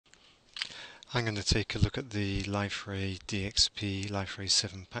I'm going to take a look at the Liferay DXP Liferay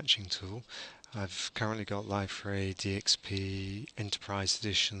 7 patching tool. I've currently got Liferay DXP Enterprise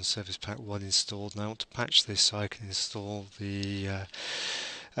Edition Service Pack 1 installed, and I want to patch this so I can install the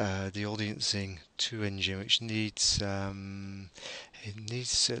Audiencing 2 engine, which needs at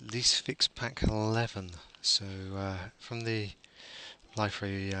least fix pack 11. So from the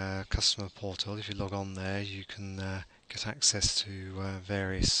Liferay customer portal, if you log on there, you can get access to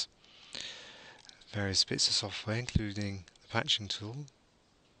various bits of software, including the patching tool,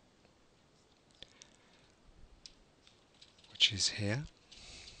 which is here,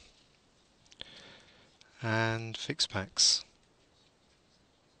 and fix packs.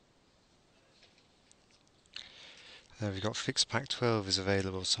 There we've got fix pack 12 is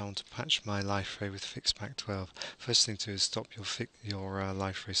available, so I want to patch my Liferay with fix pack 12. First thing to do is stop your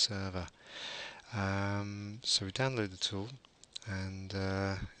Liferay server. So we download the tool, and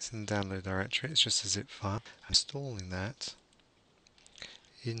it's in the download directory. It's just a zip file. I'm installing that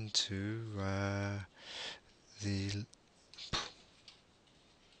into the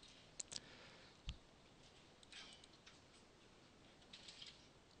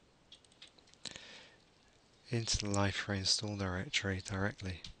Liferay install directory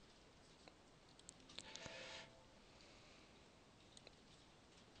directly.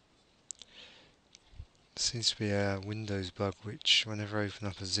 Seems to be a Windows bug, which whenever I open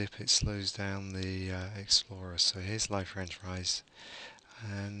up a zip it slows down the Explorer. So here's Liferay Enterprise,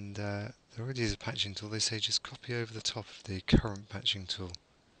 and there already is a patching tool. They say just copy over the top of the current patching tool,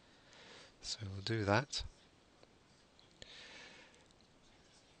 so we'll do that.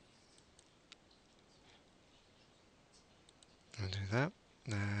 I'll do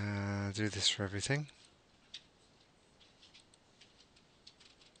that. Do this for everything.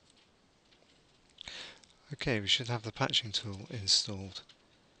 Okay, we should have the patching tool installed.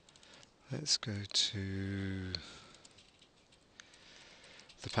 Let's go to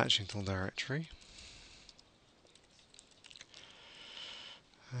the patching tool directory,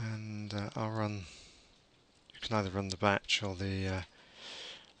 and I'll run. You can either run the batch or the.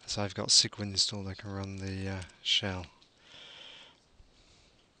 As I've got Sigwin installed, I can run the shell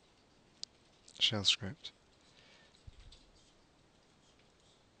script.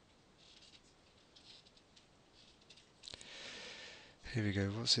 Here we go.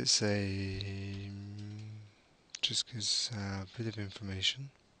 What's it say? Just gives a bit of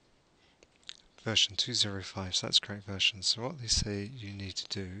information. Version 205, so that's the correct version. So what they say you need to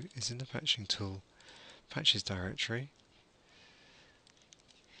do is in the patching tool, patches directory,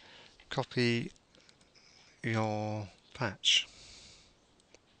 copy your patch.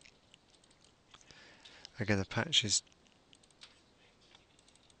 Again, the patch is.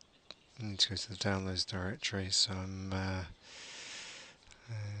 I need to go to the downloads directory, so I'm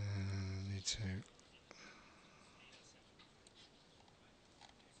need to.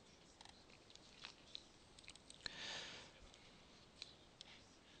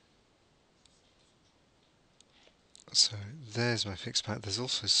 So there's my fix pack. There's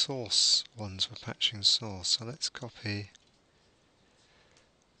also source ones for patching source. So let's copy.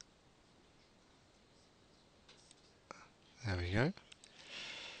 There we go.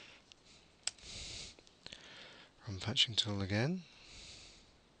 Run patching tool again.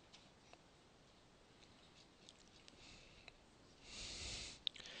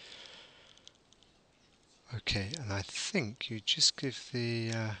 Okay, and I think you just give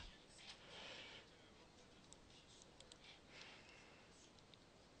the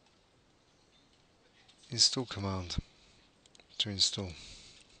install command to install.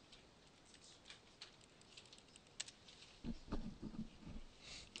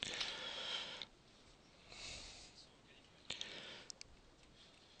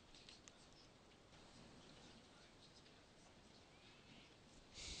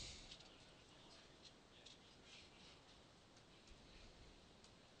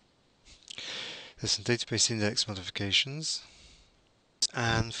 There's some database index modifications,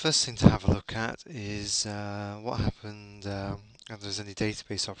 and first thing to have a look at is what happened if there's any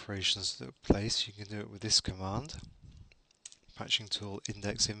database operations that took place. You can do it with this command, patching tool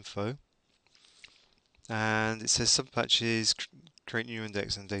index info, and it says subpatches create new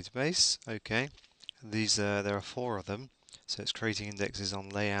index in database. Okay, these there are 4 of them, so it's creating indexes on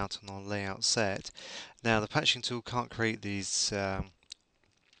layout and on layout set. Now the patching tool can't create these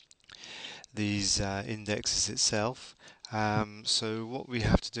indexes itself, so what we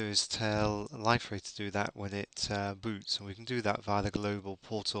have to do is tell Liferay to do that when it boots, and we can do that via the global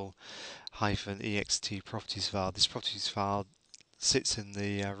portal -ext properties file. This properties file sits in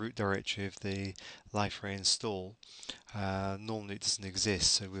the root directory of the Liferay install. Normally it doesn't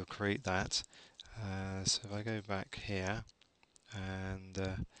exist, so we'll create that. So if I go back here, and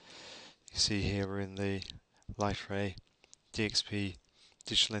you see here we're in the Liferay DXP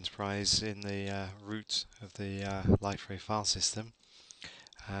Digital Enterprise in the root of the Liferay file system,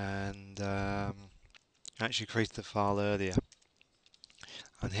 and actually created the file earlier.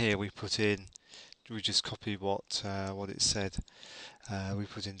 And here we just copy what it said. We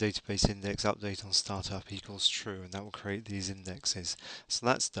put in database index update on startup equals true, and that will create these indexes. So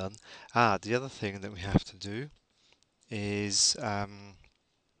that's done. The other thing that we have to do is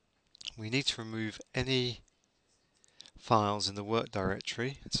we need to remove any files in the work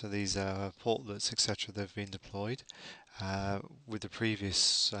directory. So these are portlets, etc. They've been deployed with the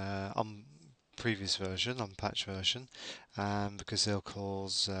previous version, unpatched version, because they'll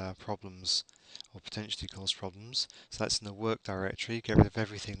cause problems or potentially cause problems. So that's in the work directory. Get rid of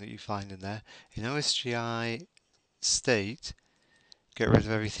everything that you find in there. In OSGI state, get rid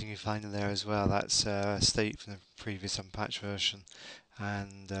of everything you find in there as well. That's state from the previous unpatched version,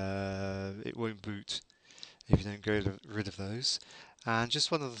 and it won't boot if you don't get rid of those. And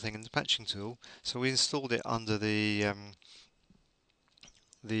just one other thing in the patching tool. So we installed it under the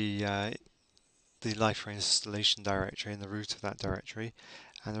the Liferay installation directory and the root of that directory.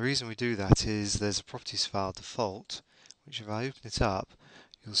 And the reason we do that is there's a properties file default, which if I open it up,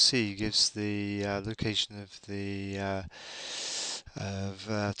 you'll see gives the location of the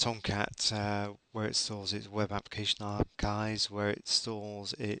Tomcat, where it stores its web application archives, where it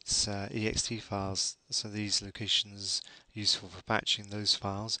stores its ext files. So these locations are useful for patching those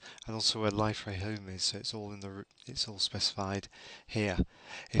files, and also where Liferay home is. So it's all specified here.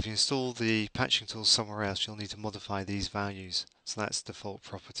 If you install the patching tool somewhere else, you'll need to modify these values. So that's default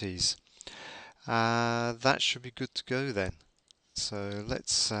properties. That should be good to go then. So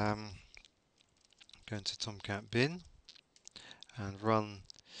let's go into Tomcat bin and run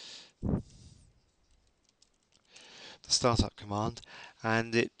the startup command,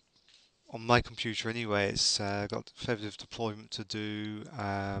 and it on my computer anyway, it's got a fair bit of deployment to do,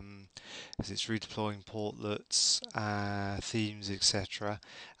 as it's redeploying portlets, themes, etc.,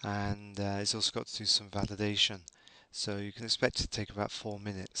 and it's also got to do some validation. So you can expect it to take about 4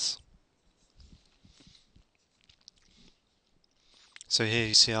 minutes. So here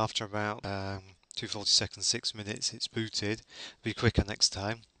you see after about 240 seconds, 6 minutes, it's booted. Be quicker next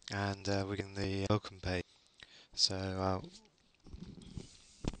time, and we're getting the welcome page. So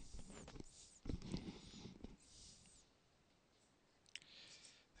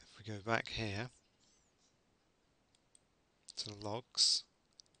if we go back here to the logs,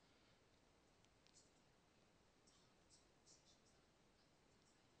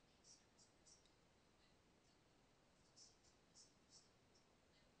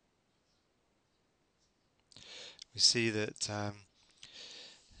 we see that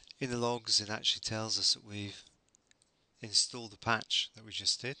in the logs it actually tells us that we've installed the patch that we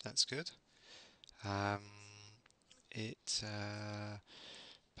just did. That's good. Um, it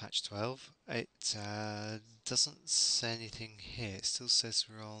patch 12. It doesn't say anything here. It still says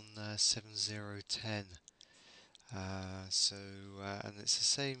we're on 7010. And it's the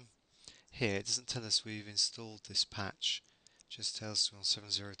same here. It doesn't tell us we've installed this patch. It just tells us we're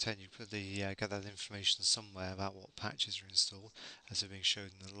on 7010. You probably get that information somewhere about what patches are installed, as they're being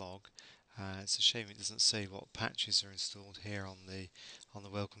showed in the log. It's a shame it doesn't say what patches are installed here on the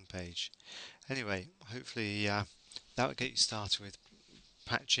welcome page. Anyway, hopefully that will get you started with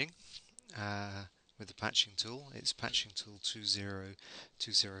patching with the patching tool. It's patching tool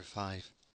 20205.